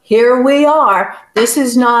are. Here we are. This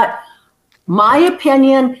is not my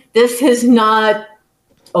opinion. This is not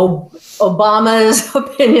Obama's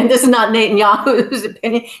opinion. This is not Netanyahu's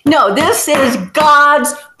opinion. No, this is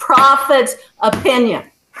God's prophet's opinion.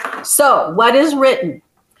 So what is written?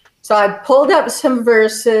 So I pulled up some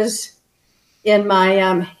verses in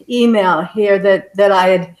my email here that I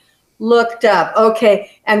had looked up.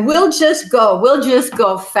 Okay, and we'll just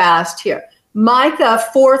go fast here. Micah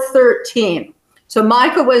 4:13. So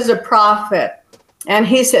Micah was a prophet, and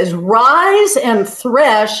he says, "Rise and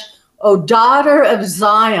thresh, O daughter of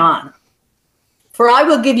Zion, for I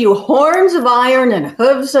will give you horns of iron and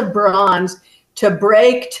hooves of bronze to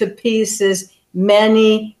break to pieces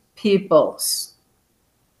many peoples."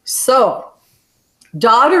 So,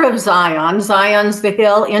 daughter of Zion, Zion's the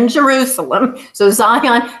hill in Jerusalem. So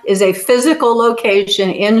Zion is a physical location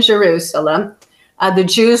in Jerusalem. The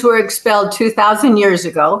Jews were expelled 2,000 years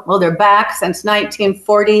ago. Well, they're back since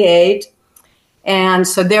 1948. And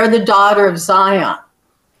so they're the daughter of Zion.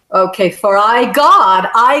 Okay, for I,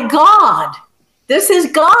 God, this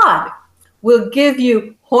is God, will give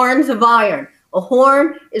you horns of iron. A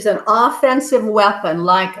horn is an offensive weapon,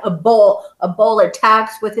 like a bull. A bull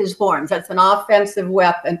attacks with his horns. That's an offensive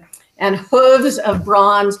weapon. And hooves of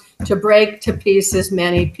bronze to break to pieces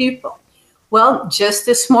many people. Well, just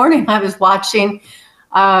this morning, I was watching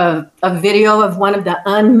a video of one of the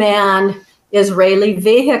unmanned Israeli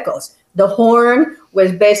vehicles. The horn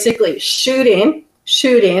was basically shooting,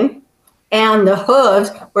 and the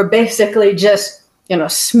hooves were basically just,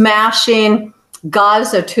 smashing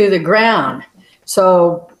Gaza to the ground.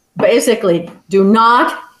 So basically, do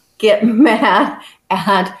not get mad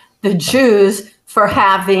at the Jews for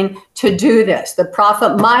having to do this. The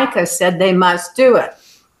prophet Micah said they must do it.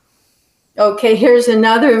 Okay, here's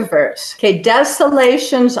another verse. Okay,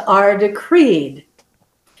 desolations are decreed.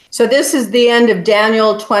 So this is the end of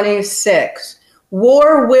Daniel 26.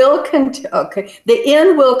 War will continue. Okay, the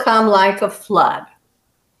end will come like a flood.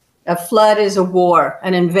 A flood is a war,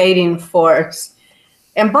 an invading force.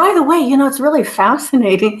 And by the way, it's really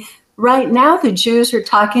fascinating. Right now, the Jews are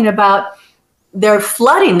talking about they're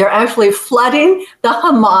actually flooding the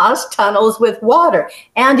Hamas tunnels with water.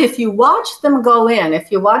 And if you watch them go in, if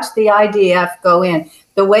you watch the IDF go in,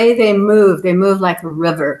 the way they move like a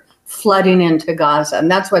river flooding into Gaza. And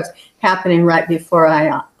that's what's happening right before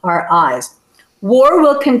our eyes. War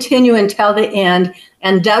will continue until the end,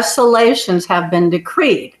 and desolations have been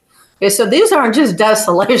decreed. Okay, so these aren't just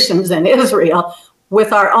desolations in Israel.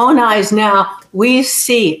 With our own eyes now, we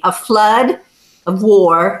see a flood of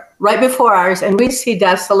war right before ours, and we see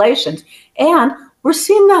desolations. And we're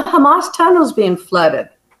seeing the Hamas tunnels being flooded.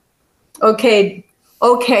 Okay,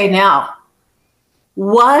 now,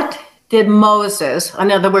 what did Moses,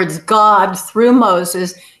 in other words, God through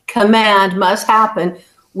Moses, command must happen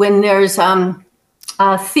when there's a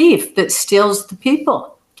thief that steals the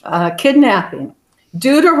people, kidnapping?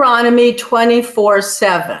 Deuteronomy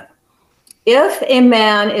 24:7. If a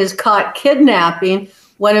man is caught kidnapping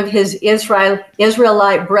one of his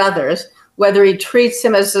Israelite brothers, whether he treats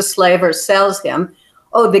him as a slave or sells him,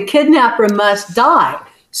 the kidnapper must die.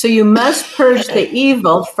 So you must purge the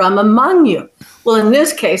evil from among you. Well, in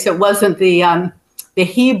this case, it wasn't the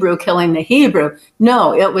Hebrew killing the Hebrew.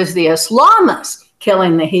 No, it was the Islamists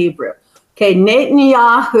killing the Hebrew. Okay,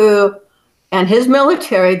 Netanyahu and his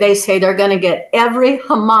military, they say they're going to get every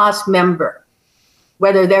Hamas member,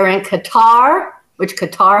 whether they're in Qatar, which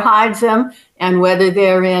Qatar hides them, and whether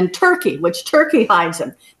they're in Turkey, which Turkey hides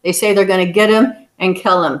them. They say they're going to get them and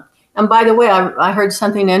kill them. And by the way, I heard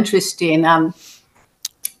something interesting.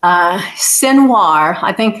 Sinwar,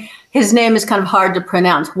 I think his name is kind of hard to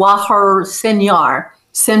pronounce, Wahar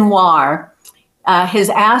Sinwar, his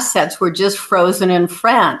assets were just frozen in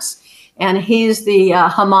France. And he's the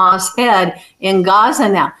Hamas head in Gaza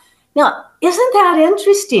now. Now, isn't that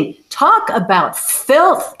interesting? Talk about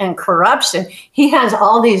filth and corruption. He has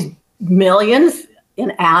all these millions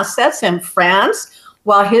in assets in France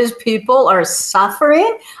while his people are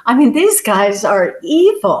suffering. I mean, these guys are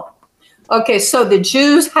evil. Okay, so the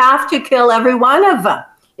Jews have to kill every one of them.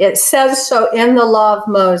 It says so in the law of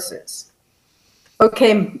Moses.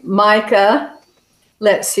 Okay, Micah.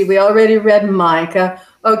 Let's see, we already read Micah.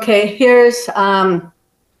 Okay, here's Isaiah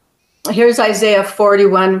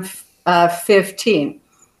 41:15.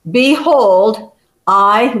 Behold,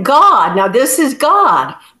 I, God. Now this is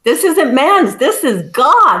God. This isn't man's. This is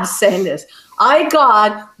God saying this. I,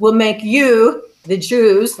 God, will make you, the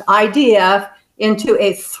Jews, IDF, into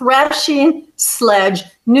a threshing sledge,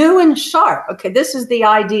 new and sharp. Okay, this is the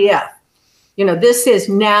IDF. This is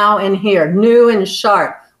now and here, new and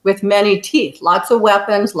sharp, with many teeth, lots of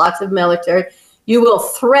weapons, lots of military. You will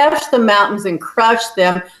thresh the mountains and crush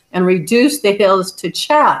them and reduce the hills to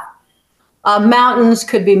chaff. Mountains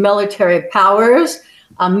could be military powers.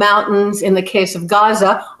 Mountains, in the case of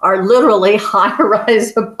Gaza, are literally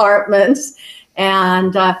high-rise apartments.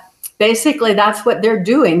 And basically, that's what they're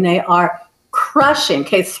doing. They are crushing,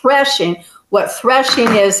 threshing. What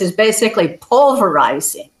threshing is basically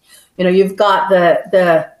pulverizing. You've got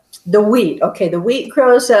the wheat. Okay, the wheat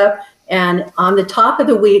grows up, and on the top of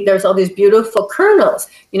the wheat, there's all these beautiful kernels,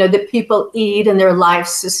 that people eat and their life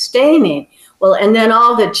sustaining. Well, and then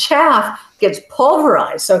all the chaff gets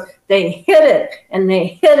pulverized. So they hit it, and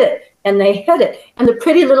they hit it, and they hit it. And the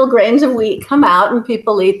pretty little grains of wheat come out, and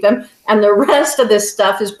people eat them, and the rest of this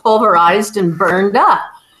stuff is pulverized and burned up.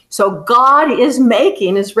 So God is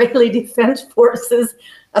making Israeli Defense Forces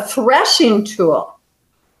a threshing tool.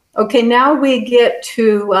 Okay, now we get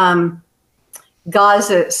to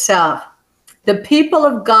Gaza itself. The people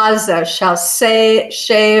of Gaza shall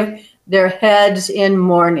shave their heads in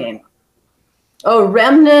mourning. O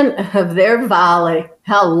remnant of their valley,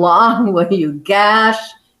 how long will you gash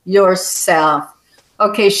yourself?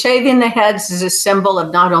 Okay, shaving the heads is a symbol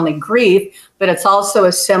of not only grief, but it's also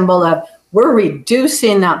a symbol of we're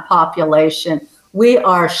reducing that population. We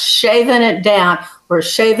are shaving it down. We're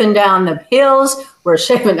shaving down the hills. We're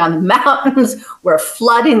shaving down the mountains. We're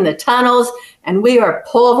flooding the tunnels, and we are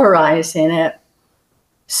pulverizing it.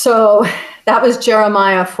 So that was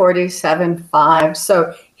Jeremiah 47:5.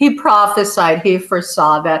 So he prophesied, he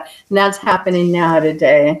foresaw that, and that's happening now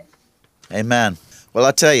today. Amen. Well,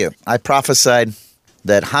 I'll tell you, I prophesied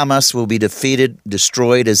that Hamas will be defeated,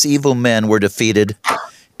 destroyed as evil men were defeated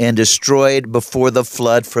and destroyed before the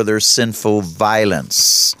flood for their sinful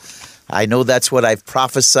violence. I know that's what I've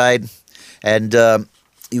prophesied. And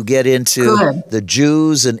you get into the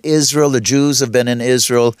Jews in Israel. The Jews have been in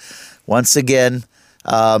Israel once again,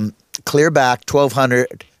 clear back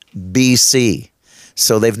 1200 BC.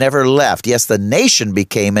 So they've never left. Yes, the nation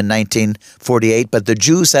became in 1948, but the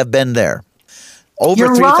Jews have been there.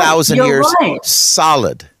 Over 3,000 years,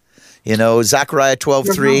 solid. You know, Zechariah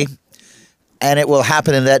 12:3, and it will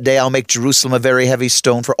happen in that day, I'll make Jerusalem a very heavy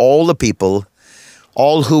stone for all the people.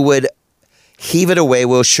 All who would heave it away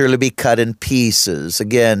will surely be cut in pieces.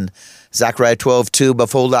 Again, Zechariah 12:2,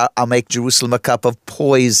 behold, I'll make Jerusalem a cup of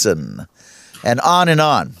poison. And on and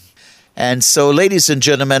on. And so, ladies and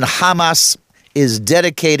gentlemen, Hamas is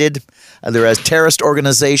dedicated. They're a terrorist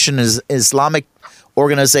organization, is Islamic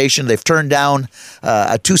organization. They've turned down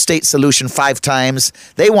a two-state solution 5 times.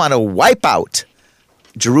 They want to wipe out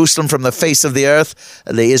Jerusalem from the face of the earth.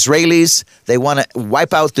 The Israelis, they want to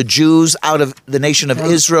wipe out the Jews out of the nation of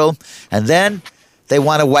Israel. And then they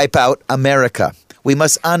want to wipe out America. We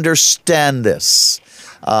must understand this.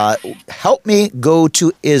 Help me go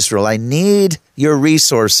to Israel. I need your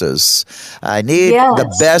resources. I need the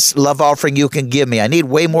best love offering you can give me. I need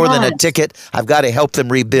way more than a ticket. I've got to help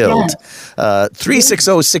them rebuild.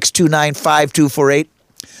 360-629-5248.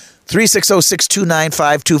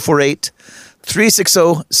 360-629-5248.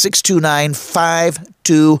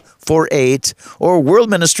 360-629-5248 or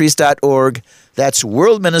worldministries.org. That's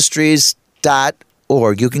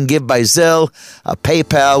worldministries.org. You can give by Zelle,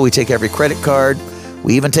 PayPal. We take every credit card.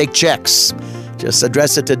 We even take checks. Just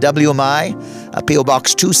address it to WMI, P.O.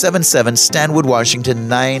 Box 277, Stanwood, Washington,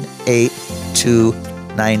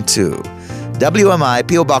 98292. WMI,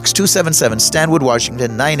 P.O. Box 277, Stanwood,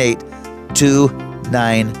 Washington,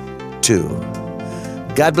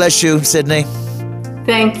 98292. God bless you, Sidney.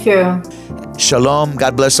 Thank you. Shalom.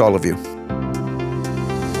 God bless all of you.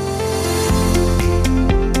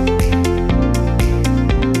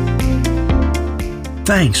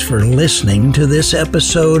 Thanks for listening to this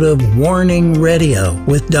episode of Warning Radio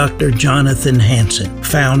with Dr. Jonathan Hansen,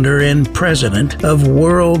 founder and president of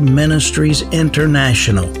World Ministries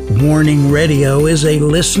International. Warning Radio is a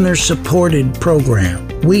listener-supported program.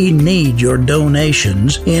 We need your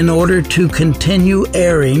donations in order to continue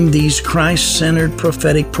airing these Christ-centered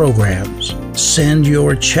prophetic programs. Send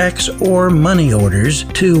your checks or money orders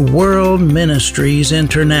to World Ministries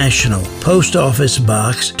International, Post Office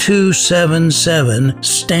Box 277,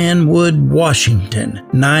 Stanwood, Washington,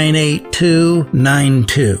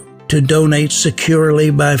 98292. To donate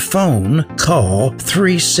securely by phone, call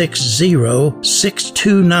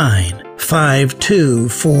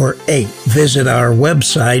 360-629-5248. Visit our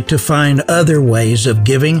website to find other ways of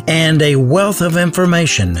giving and a wealth of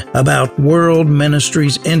information about World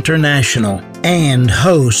Ministries International and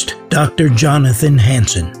host Dr. Jonathan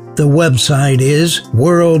Hansen. The website is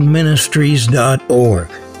worldministries.org.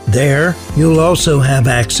 There, you'll also have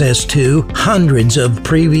access to hundreds of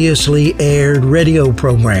previously aired radio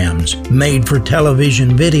programs,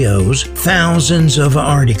 made-for-television videos, thousands of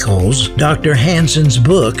articles, Dr. Hansen's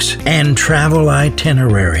books, and travel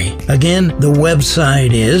itinerary. Again, the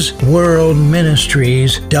website is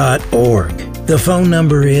worldministries.org. The phone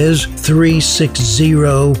number is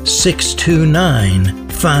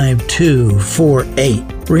 360-629-5248.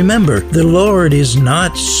 Remember, the Lord is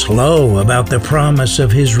not slow about the promise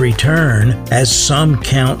of His return, as some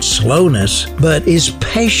count slowness, but is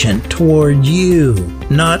patient toward you,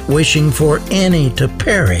 not wishing for any to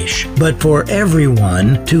perish, but for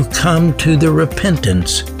everyone to come to the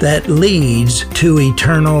repentance that leads to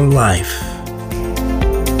eternal life.